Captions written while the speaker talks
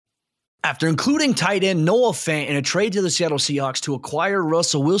After including tight end Noah Fant in a trade to the Seattle Seahawks to acquire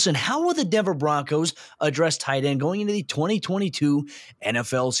Russell Wilson, how will the Denver Broncos address tight end going into the 2022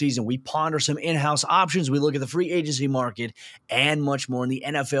 NFL season? We ponder some in-house options. We look at the free agency market and much more in the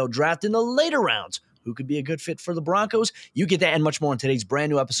NFL draft in the later rounds. Who could be a good fit for the Broncos? You get that and much more in today's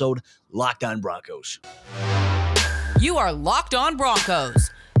brand new episode, Locked On Broncos. You are Locked On Broncos,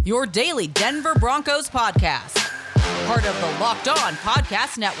 your daily Denver Broncos podcast. Part of the Locked On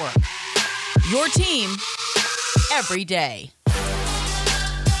Podcast Network. Your team every day.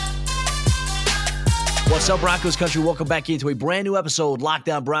 What's up, Broncos country? Welcome back into a brand new episode, Locked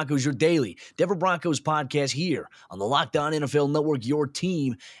On Broncos, your daily Denver Broncos podcast here on the Locked On NFL Network, your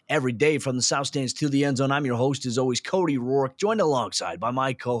team every day from the South Stands to the end zone. I'm your host, as always, Cody Rourke, joined alongside by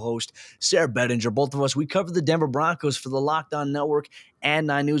my co-host, Sarah Bettinger. Both of us, we cover the Denver Broncos for the Locked On Network and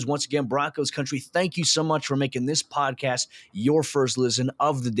 9 News. Once again, Broncos country, thank you so much for making this podcast your first listen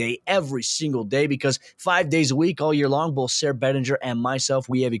of the day every single day, because 5 days a week, all year long, both Sarah Bettinger and myself,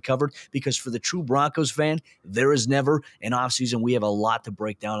 we have you covered, because for the true Broncos fan, there is never an offseason. We have a lot to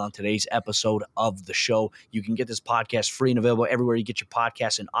break down on today's episode of the show. You can get this podcast free and available everywhere you get your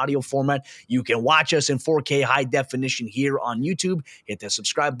podcasts in audio format. You can watch us in 4K high definition here on YouTube. Hit that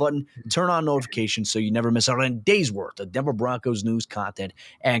subscribe button, turn on notifications so you never miss out on a day's worth of Denver Broncos news, content,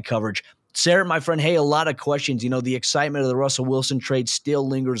 and coverage. Sarah, my friend, hey, a lot of questions. You know, the excitement of the Russell Wilson trade still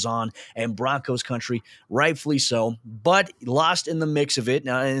lingers on, and Broncos country, rightfully so, but lost in the mix of it.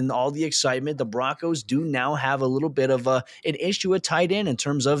 Now, in all the excitement, the Broncos do now have a little bit of an issue at tight end in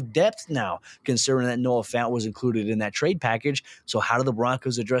terms of depth now, considering that Noah Fant was included in that trade package. So how do the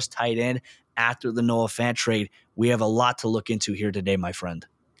Broncos address tight end after the Noah Fant trade? We have a lot to look into here today, my friend.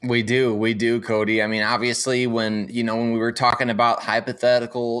 We do, Cody. I mean, obviously, when we were talking about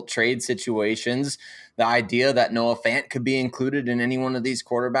hypothetical trade situations, the idea that Noah Fant could be included in any one of these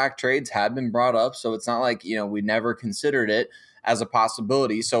quarterback trades had been brought up. So it's not like, we never considered it as a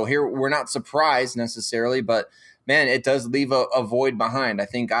possibility. So here we're not surprised necessarily, but man, it does leave a void behind. I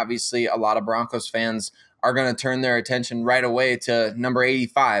think obviously a lot of Broncos fans are going to turn their attention right away to number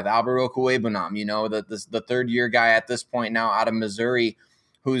 85, Albert Okwuegbunam, the third-year guy at this point now out of Missouri,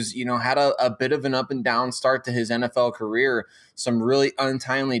 who's, had a bit of an up and down start to his NFL career, some really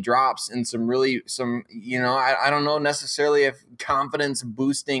untimely drops and I don't know necessarily if confidence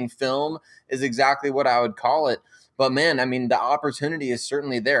boosting film is exactly what I would call it. But man, I mean, the opportunity is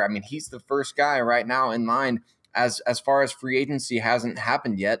certainly there. I mean, he's the first guy right now in line as far as free agency hasn't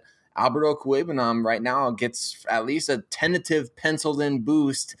happened yet. Albert Okwuegbunam right now gets at least a tentative penciled in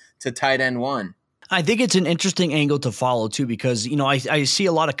boost to tight end 1. I think it's an interesting angle to follow too, because, I see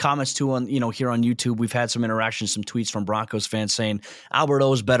a lot of comments too on, here on YouTube. We've had some interactions, some tweets from Broncos fans saying Albert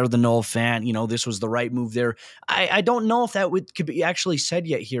O is better than Noah Fant. This was the right move there. I don't know if that could be actually said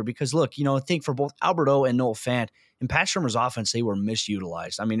yet here, because look, I think for both Albert O and Noah Fant, in Pat Shurmur's offense, they were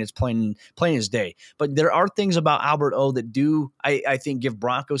misutilized. I mean, it's plain as day. But there are things about Albert O that do, I think, give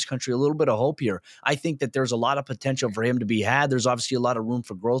Broncos country a little bit of hope here. I think that there's a lot of potential for him to be had. There's obviously a lot of room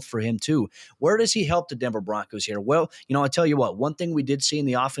for growth for him too. Where does he help the Denver Broncos here? Well, I tell you what, one thing we did see in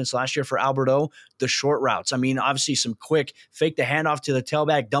the offense last year for Albert O, the short routes. I mean, obviously some quick fake the handoff to the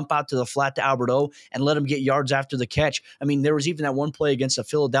tailback, dump out to the flat to Albert O, and let him get yards after the catch. I mean, there was even that one play against the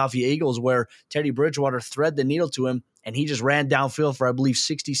Philadelphia Eagles where Teddy Bridgewater thread the needle to him, and he just ran downfield for, I believe,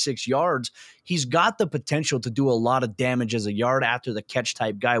 66 yards. He's got the potential to do a lot of damage as a yard after the catch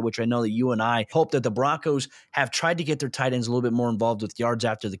type guy, which I know that you and I hope that the Broncos have tried to get their tight ends a little bit more involved with yards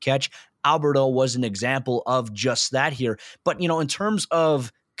after the catch. Albert O was an example of just that here. But, in terms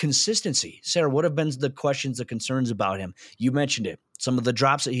of consistency, Sarah, what have been the questions, the concerns about him? You mentioned it. Some of the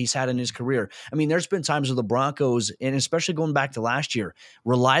drops that he's had in his career. I mean, there's been times where the Broncos, and especially going back to last year,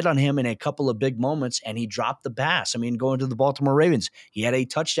 relied on him in a couple of big moments, and he dropped the pass. I mean, going to the Baltimore Ravens, he had a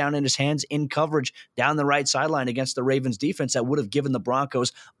touchdown in his hands in coverage down the right sideline against the Ravens defense that would have given the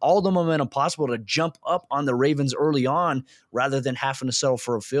Broncos all the momentum possible to jump up on the Ravens early on rather than having to settle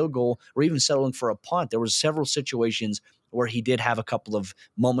for a field goal or even settling for a punt. There was several situations where he did have a couple of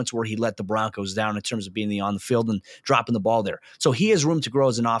moments where he let the Broncos down in terms of being on the field and dropping the ball there. So he has room to grow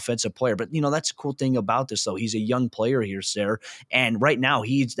as an offensive player. But, that's the cool thing about this, though. He's a young player here, Sarah. And right now,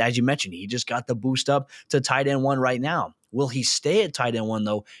 he's, as you mentioned, he just got the boost up to tight end 1 right now. Will he stay at tight end 1,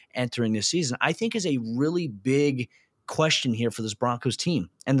 though, entering this season? I think is a really big question here for this Broncos team.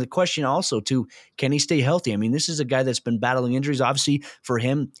 And the question also, too, can he stay healthy? I mean, this is a guy that's been battling injuries. Obviously, for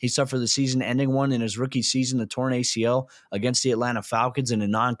him, he suffered the season-ending one in his rookie season, the torn ACL against the Atlanta Falcons in a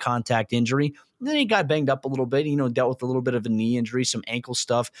non-contact injury. And then he got banged up a little bit, dealt with a little bit of a knee injury, some ankle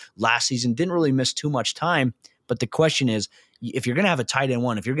stuff last season. Didn't really miss too much time. But the question is, if you're going to have a tight end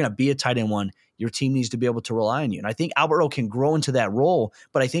one, if you're going to be a tight end one, your team needs to be able to rely on you. And I think Albert O can grow into that role,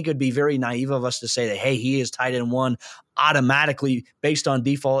 but I think it'd be very naive of us to say that, hey, he is tight end one automatically based on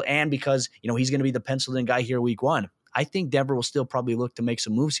default and because, he's going to be the penciled in guy here week one. I think Denver will still probably look to make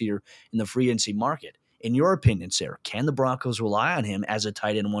some moves here in the free agency market. In your opinion, Sarah, can the Broncos rely on him as a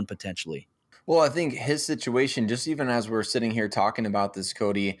tight end one potentially? Well, I think his situation, just even as we're sitting here talking about this,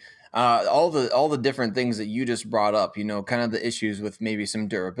 Cody, all the different things that you just brought up, kind of the issues with maybe some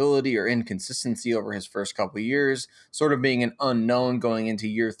durability or inconsistency over his first couple of years, sort of being an unknown going into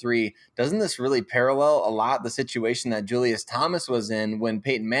year 3. Doesn't this really parallel a lot the situation that Julius Thomas was in when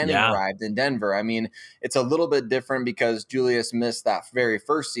Peyton Manning arrived in Denver? I mean, it's a little bit different because Julius missed that very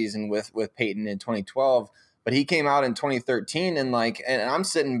first season with Peyton in 2012. But he came out in 2013 and I'm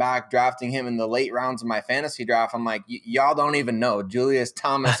sitting back drafting him in the late rounds of my fantasy draft. I'm like, y'all don't even know. Julius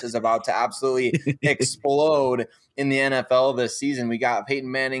Thomas is about to absolutely explode in the NFL this season. We got Peyton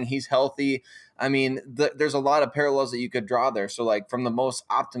Manning. He's healthy. I mean, there's a lot of parallels that you could draw there. So from the most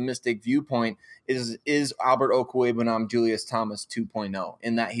optimistic viewpoint is Albert Okwuegbunam Julius Thomas 2.0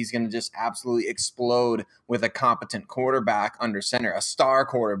 in that he's going to just absolutely explode with a competent quarterback under center, a star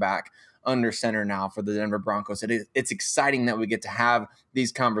quarterback under center now for the Denver Broncos. It's exciting that we get to have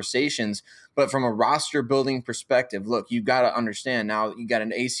these conversations, but from a roster building perspective, look, you've got to understand now you got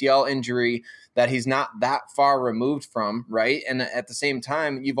an ACL injury that he's not that far removed from, right? And at the same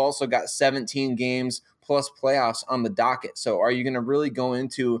time, you've also got 17 games plus playoffs on the docket. So are you going to really go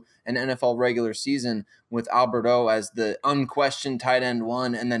into an NFL regular season with Albert O as the unquestioned tight end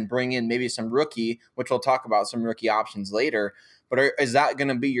one and then bring in maybe some rookie, which we'll talk about some rookie options later, but is that going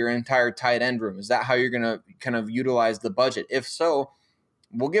to be your entire tight end room? Is that how you're going to kind of utilize the budget? If so,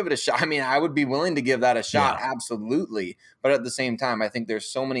 we'll give it a shot. I mean, I would be willing to give that a shot, absolutely. But at the same time, I think there's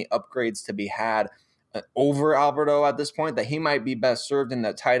so many upgrades to be had over Albert O at this point that he might be best served in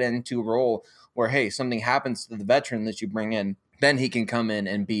that tight end 2 role where, hey, something happens to the veteran that you bring in, then he can come in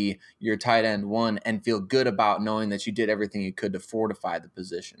and be your tight end 1 and feel good about knowing that you did everything you could to fortify the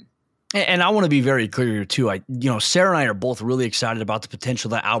position. And I want to be very clear here too. Sarah and I are both really excited about the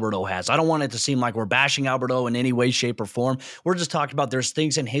potential that Albert O has. I don't want it to seem like we're bashing Albert O in any way, shape, or form. We're just talking about there's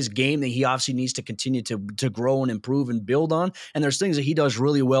things in his game that he obviously needs to continue to grow and improve and build on. And there's things that he does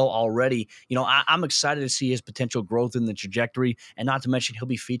really well already. I'm excited to see his potential growth in the trajectory, and not to mention he'll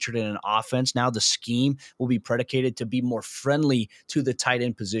be featured in an offense. Now the scheme will be predicated to be more friendly to the tight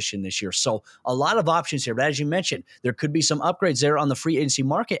end position this year. So a lot of options here. But as you mentioned, there could be some upgrades there on the free agency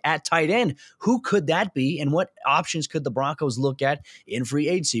market at tight end. Who could that be, and what options could the Broncos look at in free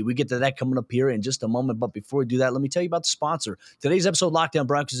agency? We get to that coming up here in just a moment, but before we do that, let me tell you about the sponsor. Today's episode, Locked On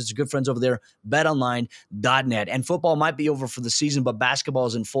Broncos, it's your good friends over there, betonline.net. And football might be over for the season, but basketball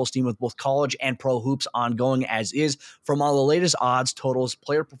is in full steam with both college and pro hoops ongoing as is. From all the latest odds, totals,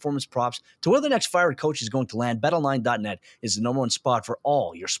 player performance props, to where the next fired coach is going to land, betonline.net is the number one spot for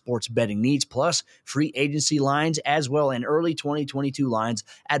all your sports betting needs, plus free agency lines as well, and early 2022 lines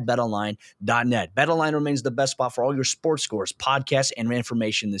at betonline.net. BetOnline remains the best spot for all your sports scores, podcasts, and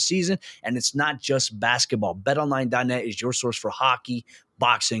information this season. And it's not just basketball. BetOnline.net is your source for hockey,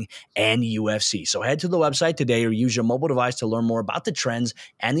 boxing, and UFC. So head to the website today or use your mobile device to learn more about the trends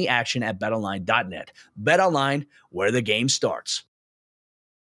and the action at BetOnline.net. BetOnline, where the game starts.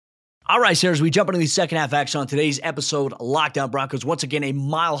 All right, Sarah, as we jump into the second half action on today's episode, Locked On Broncos, once again, a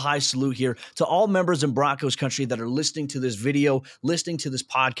mile-high salute here to all members in Broncos country that are listening to this video, listening to this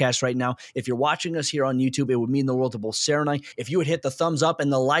podcast right now. If you're watching us here on YouTube, it would mean the world to both Sarah and I if you would hit the thumbs up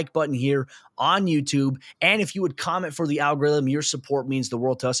and the like button here on YouTube, and if you would comment for the algorithm. Your support means the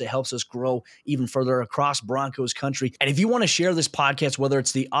world to us. It helps us grow even further across Broncos country. And if you want to share this podcast, whether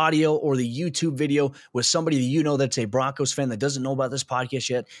it's the audio or the YouTube video, with somebody that you know that's a Broncos fan that doesn't know about this podcast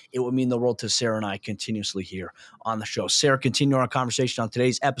yet, it would mean the world to Sarah and I continuously here on the show. Sarah, continue our conversation on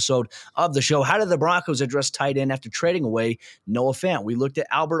today's episode of the show. How did the Broncos address tight end after trading away Noah Fant? We looked at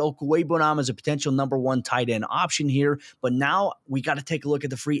Albert Okwuegbunam as a potential number 1 tight end option here, but now we got to take a look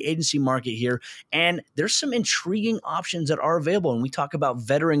at the free agency market here, and there's some intriguing options that are available, and we talk about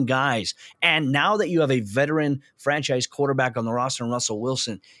veteran guys. And now that you have a veteran franchise quarterback on the roster, Russell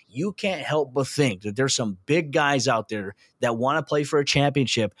Wilson, you can't help but think that there's some big guys out there that want to play for a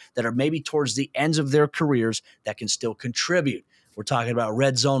championship that are maybe towards the ends of their careers that can still contribute. We're talking about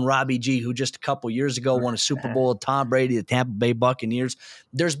Red Zone Robbie G, who just a couple years ago won a Super Bowl with Tom Brady, the Tampa Bay Buccaneers.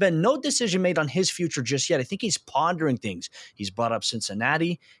 There's been no decision made on his future just yet. I think he's pondering things. He's brought up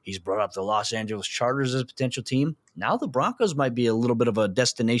Cincinnati. He's brought up the Los Angeles Chargers as a potential team. now the Broncos might be a little bit of a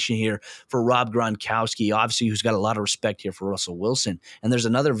destination here for Rob Gronkowski, obviously, who's got a lot of respect here for Russell Wilson. And there's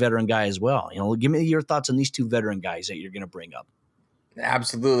another veteran guy as well. Give me your thoughts on these two veteran guys that you're going to bring up.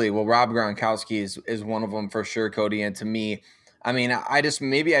 Absolutely. Well, Rob Gronkowski is one of them for sure, Cody. And to me, I mean, I just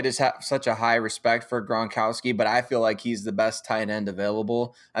have such a high respect for Gronkowski, but I feel like he's the best tight end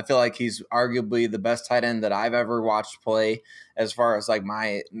available. I feel like he's arguably the best tight end that I've ever watched play as far as I've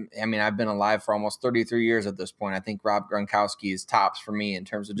been alive for almost 33 years at this point. I think Rob Gronkowski is tops for me in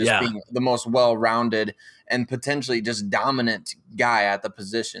terms of just being the most well-rounded and potentially just dominant guy at the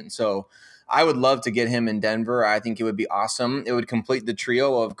position. So I would love to get him in Denver. I think it would be awesome. It would complete the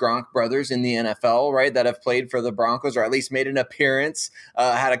trio of Gronk brothers in the NFL, right, that have played for the Broncos or at least made an appearance,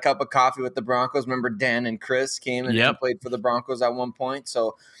 had a cup of coffee with the Broncos. Remember Dan and Chris came and played for the Broncos at one point.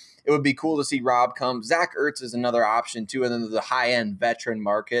 So it would be cool to see Rob come. Zach Ertz is another option too, and then the high-end veteran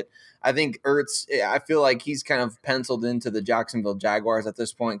market. I think Ertz, I feel like he's kind of penciled into the Jacksonville Jaguars at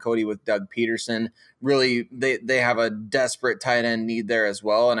this point, Cody, with Doug Peterson. Really, they have a desperate tight end need there as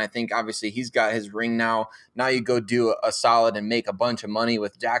well. And I think obviously he's got his ring now. Now you go do a solid and make a bunch of money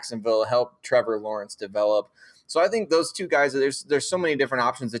with Jacksonville, help Trevor Lawrence develop. So I think those two guys, there's so many different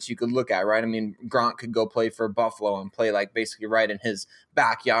options that you could look at, right? I mean, Gronk could go play for Buffalo and play like basically right in his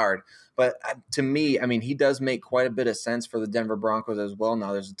backyard. But to me, I mean, he does make quite a bit of sense for the Denver Broncos as well.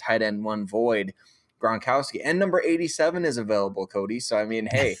 Now there's a tight end one void, Gronkowski. And number 87 is available, Cody. So, I mean,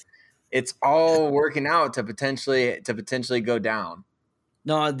 hey, it's all working out to potentially go down.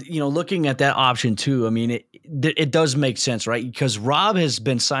 No, looking at that option too, I mean, it does make sense, right? Because Rob has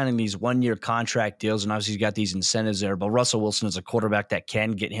been signing these one-year contract deals, and obviously he's got these incentives there, but Russell Wilson is a quarterback that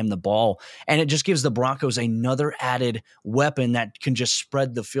can get him the ball, and it just gives the Broncos another added weapon that can just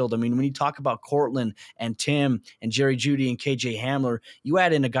spread the field. I mean, when you talk about Cortland and Tim and Jerry Jeudy and KJ Hamler, you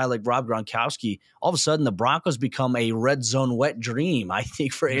add in a guy like Rob Gronkowski, all of a sudden the Broncos become a red zone wet dream, I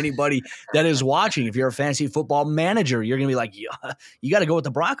think, for anybody that is watching. If you're a fantasy football manager, you're going to be like, yeah, you got to go with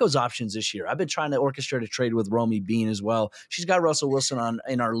the Broncos options this year. I've been trying to orchestrate a trade with Romy Bean as well. She's got Russell Wilson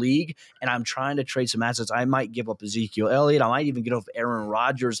in our league, and I'm trying to trade some assets. I might give up Ezekiel Elliott. I might even get off Aaron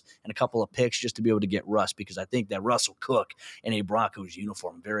Rodgers and a couple of picks just to be able to get Russ, because I think that Russ will cook in a Broncos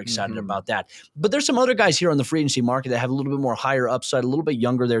uniform. I'm very excited about that. But there's some other guys here on the free agency market that have a little bit more higher upside, a little bit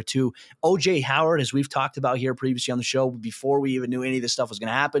younger there too. OJ Howard, as we've talked about here previously on the show, before we even knew any of this stuff was going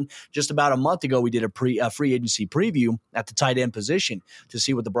to happen, just about a month ago, we did a free agency preview at the tight end position to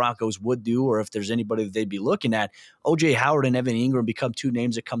see what the Broncos would do or if there's anybody that they'd be looking at. OJ Howard and Evan Ingram become two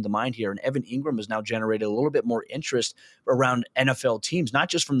names that come to mind here. And Evan Ingram has now generated a little bit more interest around NFL teams, not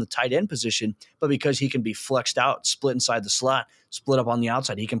just from the tight end position, but because he can be flexed out, split inside the slot, split up on the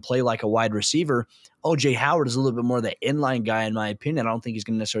outside. He can play like a wide receiver. OJ Howard is a little bit more of the inline guy, in my opinion. I don't think he's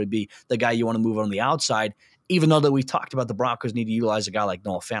going to necessarily be the guy you want to move on the outside, even though that we talked about the Broncos need to utilize a guy like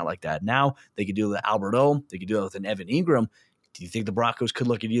Noah Fant like that. Now they could do it with Albert O. They could do it with an Evan Ingram. Do you think the Broncos could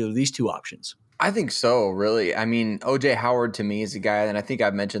look at either of these two options? I think so, really. I mean, OJ Howard to me is a guy, and I think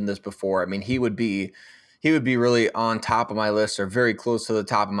I've mentioned this before. I mean, he would be really on top of my list or very close to the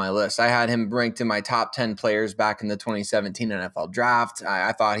top of my list. I had him ranked in my top 10 players back in the 2017 NFL draft.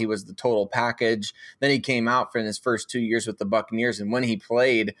 I thought he was the total package. Then he came out for in his first 2 years with the Buccaneers, and when he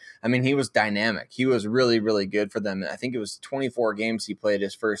played, I mean, he was dynamic. He was really, really good for them. I think it was 24 games he played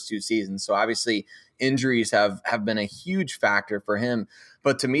his first 2 seasons. So obviously injuries have been a huge factor for him.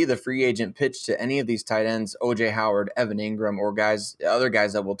 But to me, the free agent pitch to any of these tight ends, OJ Howard, Evan Ingram, or other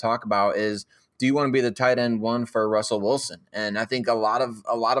guys that we'll talk about is, do you want to be the tight end one for Russell Wilson? And I think a lot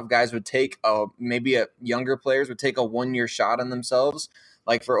of guys would take maybe younger players would take a 1-year shot on themselves.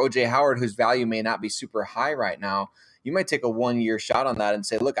 Like for OJ Howard, whose value may not be super high right now, you might take a 1-year shot on that and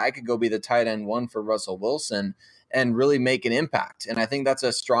say, look, I could go be the tight end one for Russell Wilson and really make an impact. And I think that's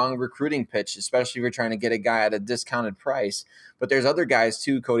a strong recruiting pitch, especially if you're trying to get a guy at a discounted price. But there's other guys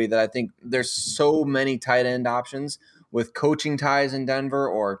too, Cody, that I think there's so many tight end options with coaching ties in Denver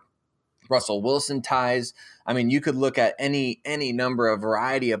or Russell Wilson ties. I mean, you could look at any number of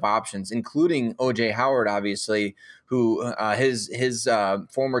variety of options, including OJ Howard, obviously, who his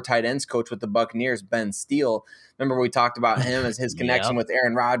former tight ends coach with the Buccaneers, Ben Steele. Remember we talked about him as his connection with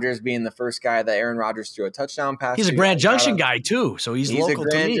Aaron Rodgers, being the first guy that Aaron Rodgers threw a touchdown pass. He's a Grand Junction guy too, so he's local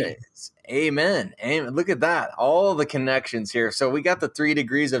to me. Amen. Look at that. All the connections here. So we got the 3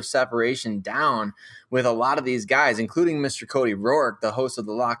 degrees of separation down with a lot of these guys, including Mr. Cody Roark, the host of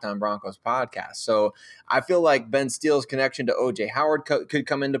the Locked On Broncos podcast. So I feel like Ben Steele's connection to OJ Howard could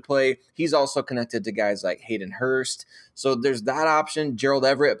come into play. He's also connected to guys like Hayden Hurst. So there's that option. Gerald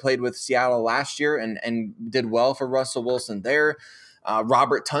Everett played with Seattle last year and did well for Russell Wilson there.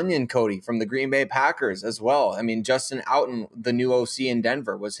 Robert Tonyan, Cody, from the Green Bay Packers as well. I mean, Justin Outen, the new OC in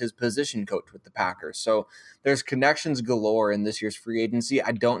Denver, was his position coach with the Packers. So there's connections galore in this year's free agency.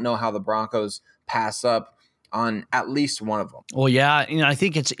 I don't know how the Broncos pass up on at least one of them. Well, yeah, I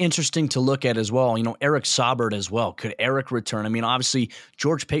think it's interesting to look at as well. Eric Saubert as well. Could Eric return? I mean, obviously,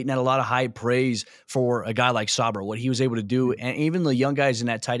 George Paton had a lot of high praise for a guy like Saubert, what he was able to do. And even the young guys in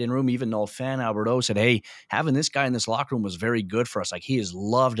that tight end room, even Noah Fant, Albert O said, hey, having this guy in this locker room was very good for us. Like, he is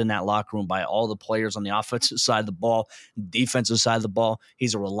loved in that locker room by all the players on the offensive side of the ball, defensive side of the ball.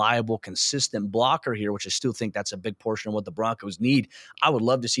 He's a reliable, consistent blocker here, which I still think that's a big portion of what the Broncos need. I would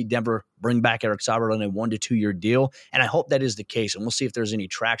love to see Denver bring back Eric Saubert on a 1 to 2 year deal, and I hope that is the case, and we'll see if there's any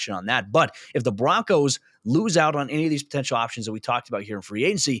traction on that. But if the Broncos lose out on any of these potential options that we talked about here in free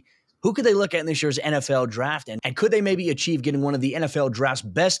agency, who could they look at in this year's NFL draft? And could they maybe achieve getting one of the NFL draft's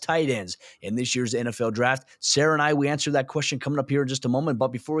best tight ends in this year's NFL draft? Sarah and I, we answer that question coming up here in just a moment. But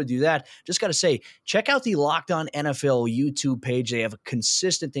before we do that, just got to say, check out the Locked On NFL YouTube page. They have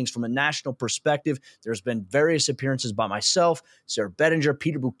consistent things from a national perspective. There's been various appearances by myself, Sarah Bettinger,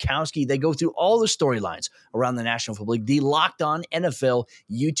 Peter Bukowski. They go through all the storylines around the National Football League. The Locked On NFL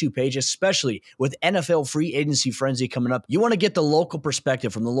YouTube page, especially with NFL free agency frenzy coming up. You want to get the local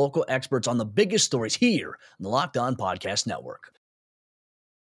perspective from the local experts on the biggest stories here on the Locked On Podcast Network.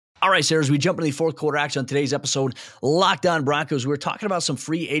 All right, Sarah, as we jump into the fourth quarter action on today's episode, Locked On Broncos, we're talking about some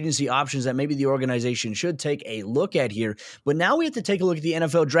free agency options that maybe the organization should take a look at here. But now we have to take a look at the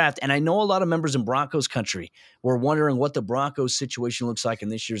NFL draft. And I know a lot of members in Broncos country were wondering what the Broncos situation looks like in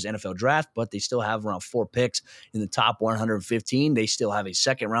this year's NFL draft, but they still have around 4 picks in the top 115. They still have a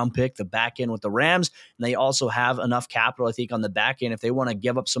second-round pick, the back end with the Rams. And they also have enough capital, I think, on the back end if they want to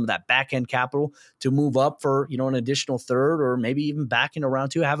give up some of that back end capital to move up for, an additional third or maybe even back into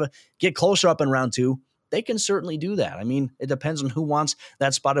round two, get closer up in round two. They can certainly do that. I mean, it depends on who wants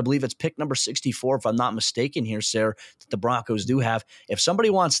that spot. I believe it's pick number 64, if I'm not mistaken here, Sarah, that the Broncos do have. If somebody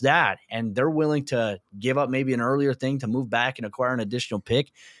wants that and they're willing to give up maybe an earlier thing to move back and acquire an additional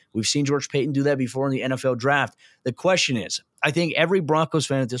pick, we've seen George Paton do that before in the NFL draft. The question is, I think every Broncos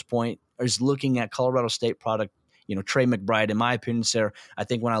fan at this point is looking at Colorado State product, Trey McBride. In my opinion, Sarah, I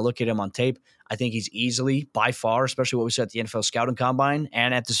think when I look at him on tape, I think he's easily, by far, especially what we saw at the NFL Scouting Combine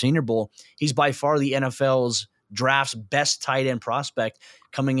and at the Senior Bowl, he's by far the NFL's draft's best tight end prospect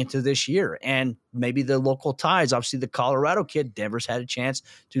coming into this year. And maybe the local ties, obviously the Colorado kid, Denver's had a chance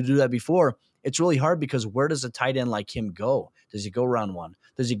to do that before. It's really hard because where does a tight end like him go? Does he go round 1?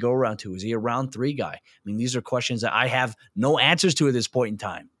 Does he go round 2? Is he a round 3 guy? I mean, these are questions that I have no answers to at this point in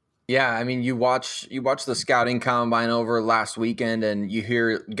time. Yeah, I mean, you watch the scouting combine over last weekend, and you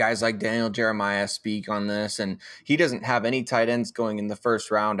hear guys like Daniel Jeremiah speak on this, and he doesn't have any tight ends going in the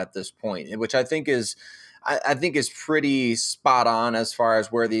first round at this point, which I think is pretty spot on as far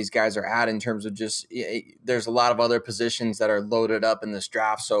as where these guys are at in terms of just there's a lot of other positions that are loaded up in this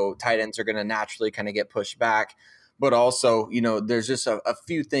draft, so tight ends are going to naturally kind of get pushed back. But also, there's just a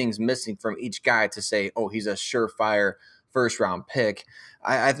few things missing from each guy to say, oh, he's a surefire first-round pick.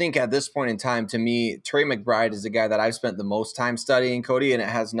 I think at this point in time, to me, Trey McBride is the guy that I've spent the most time studying, Cody, and it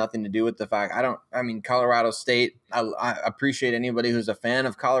has nothing to do with the fact Colorado State, I appreciate anybody who's a fan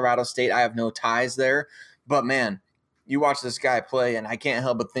of Colorado State. I have no ties there. But, man, you watch this guy play, and I can't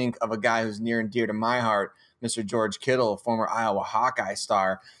help but think of a guy who's near and dear to my heart, Mr. George Kittle, former Iowa Hawkeye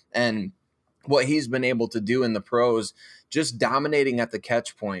star, and what he's been able to do in the pros, just dominating at the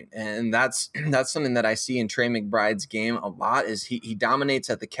catch point. And that's something that I see in Trey McBride's game a lot is he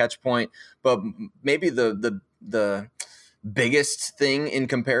dominates at the catch point, but maybe the biggest thing in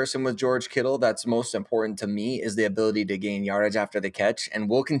comparison with George Kittle that's most important to me is the ability to gain yardage after the catch. And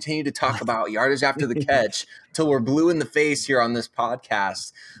we'll continue to talk about yardage after the catch till we're blue in the face here on this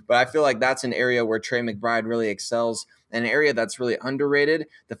podcast. But I feel like that's an area where Trey McBride really excels, an area that's really underrated.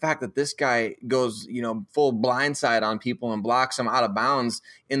 The fact that this guy goes, full blindside on people and blocks them out of bounds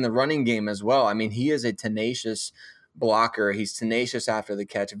in the running game as well. I mean, he is a tenacious blocker. He's tenacious after the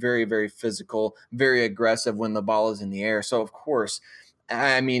catch, very, very physical, very aggressive when the ball is in the air. So, of course,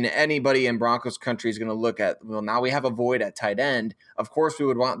 I mean, anybody in Broncos country is going to look at, well, now we have a void at tight end. Of course, we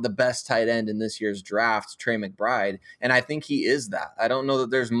would want the best tight end in this year's draft, Trey McBride, and I think he is that. I don't know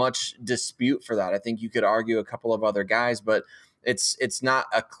that there's much dispute for that. I think you could argue a couple of other guys, but it's not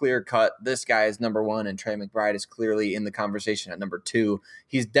a clear cut. This guy is number 1, and Trey McBride is clearly in the conversation at number 2.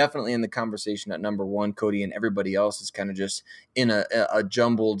 He's definitely in the conversation at number 1, Cody, and everybody else is kind of just in a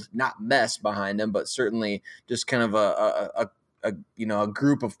jumbled, not mess behind him, but certainly just kind of a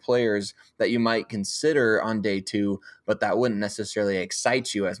group of players that you might consider on day 2, but that wouldn't necessarily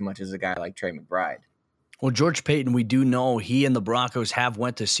excite you as much as a guy like Trey McBride. Well, George Paton, we do know he and the Broncos have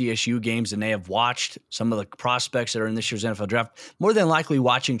went to CSU games, and they have watched some of the prospects that are in this year's NFL draft, more than likely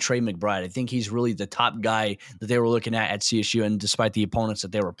watching Trey McBride. I think he's really the top guy that they were looking at CSU, and despite the opponents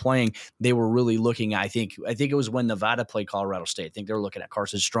that they were playing, they were really looking at, I think it was when Nevada played Colorado State. I think they were looking at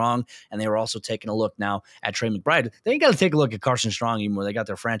Carson Strong, and they were also taking a look now at Trey McBride. They ain't got to take a look at Carson Strong anymore. They got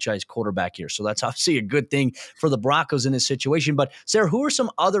their franchise quarterback here, so that's obviously a good thing for the Broncos in this situation. But, Sarah, who are some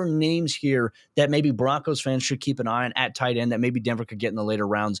other names here that maybe Broncos fans should keep an eye on at tight end that maybe Denver could get in the later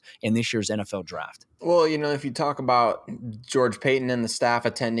rounds in this year's NFL draft? Well, if you talk about George Paton and the staff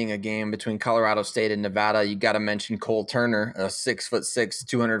attending a game between Colorado State and Nevada, you got to mention Cole Turner, a 6'6",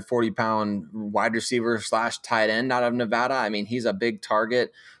 240-pound wide receiver / tight end out of Nevada. I mean, he's a big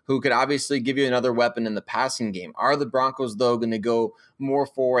target who could obviously give you another weapon in the passing game. Are the Broncos, though, going to go more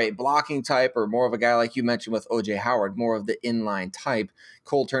for a blocking type or more of a guy like you mentioned with O.J. Howard, more of the inline type?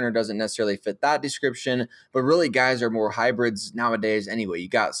 Cole Turner doesn't necessarily fit that description, but really guys are more hybrids nowadays anyway. You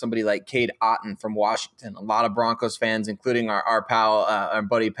got somebody like Cade Otton from Washington. A lot of Broncos fans, including our pal, our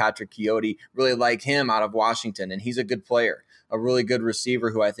buddy Patrick Chiotti, really like him out of Washington, and he's a good player, a really good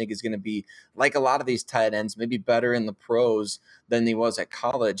receiver who I think is going to be, like a lot of these tight ends, maybe better in the pros than he was at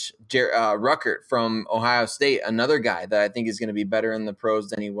college. Ruckert from Ohio State, another guy that I think is going to be better in the pros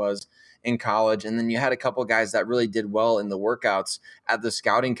than he was in college. And then you had a couple guys that really did well in the workouts at the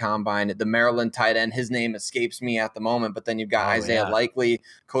scouting combine. The Maryland tight end, his name escapes me at the moment, but then you've got Isaiah Likely,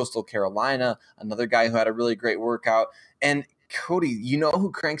 Coastal Carolina, another guy who had a really great workout. And Cody,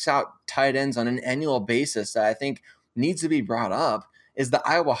 who cranks out tight ends on an annual basis that I think needs to be brought up is the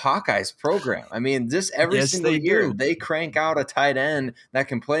Iowa Hawkeyes program. I mean, just every single year they crank out a tight end that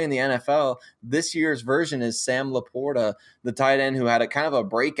can play in the NFL. This year's version is Sam Laporta, the tight end who had a kind of a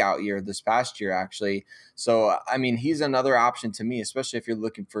breakout year this past year, actually. So, I mean, he's another option to me, especially if you're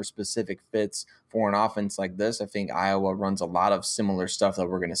looking for specific fits for an offense like this. I think Iowa runs a lot of similar stuff that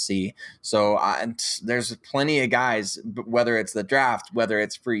we're going to see. So there's plenty of guys, whether it's the draft, whether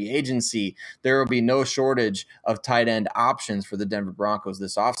it's free agency, there will be no shortage of tight end options for the Denver Broncos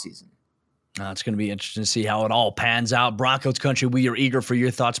this offseason. It's going to be interesting to see how it all pans out. Broncos country, we are eager for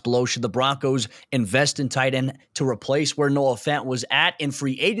your thoughts below. Should the Broncos invest in tight end to replace where Noah Fant was at in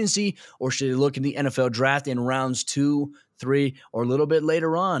free agency, or should they look in the NFL draft in rounds 2, 3, or a little bit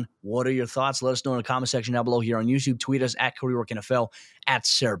later on? What are your thoughts? Let us know in the comment section down below here on YouTube. Tweet us at Cody Roark NFL, at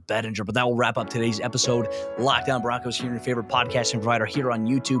Sarah Bettinger. But that will wrap up today's episode. Locked On Broncos here, your favorite podcasting provider here on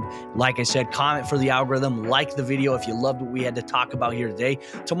YouTube. Like I said, comment for the algorithm. Like the video if you loved what we had to talk about here today.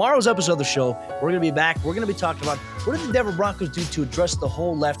 Tomorrow's episode of the show, we're going to be back. We're going to be talking about what did the Denver Broncos do to address the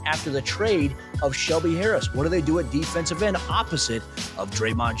hole left after the trade of Shelby Harris? What do they do at defensive end opposite of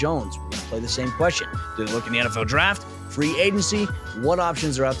Draymond Jones? We're going to play the same question. Do they look in the NFL draft? Free agency? What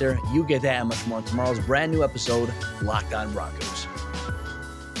options are out there? You get that and much more on tomorrow's brand new episode, Locked On Broncos.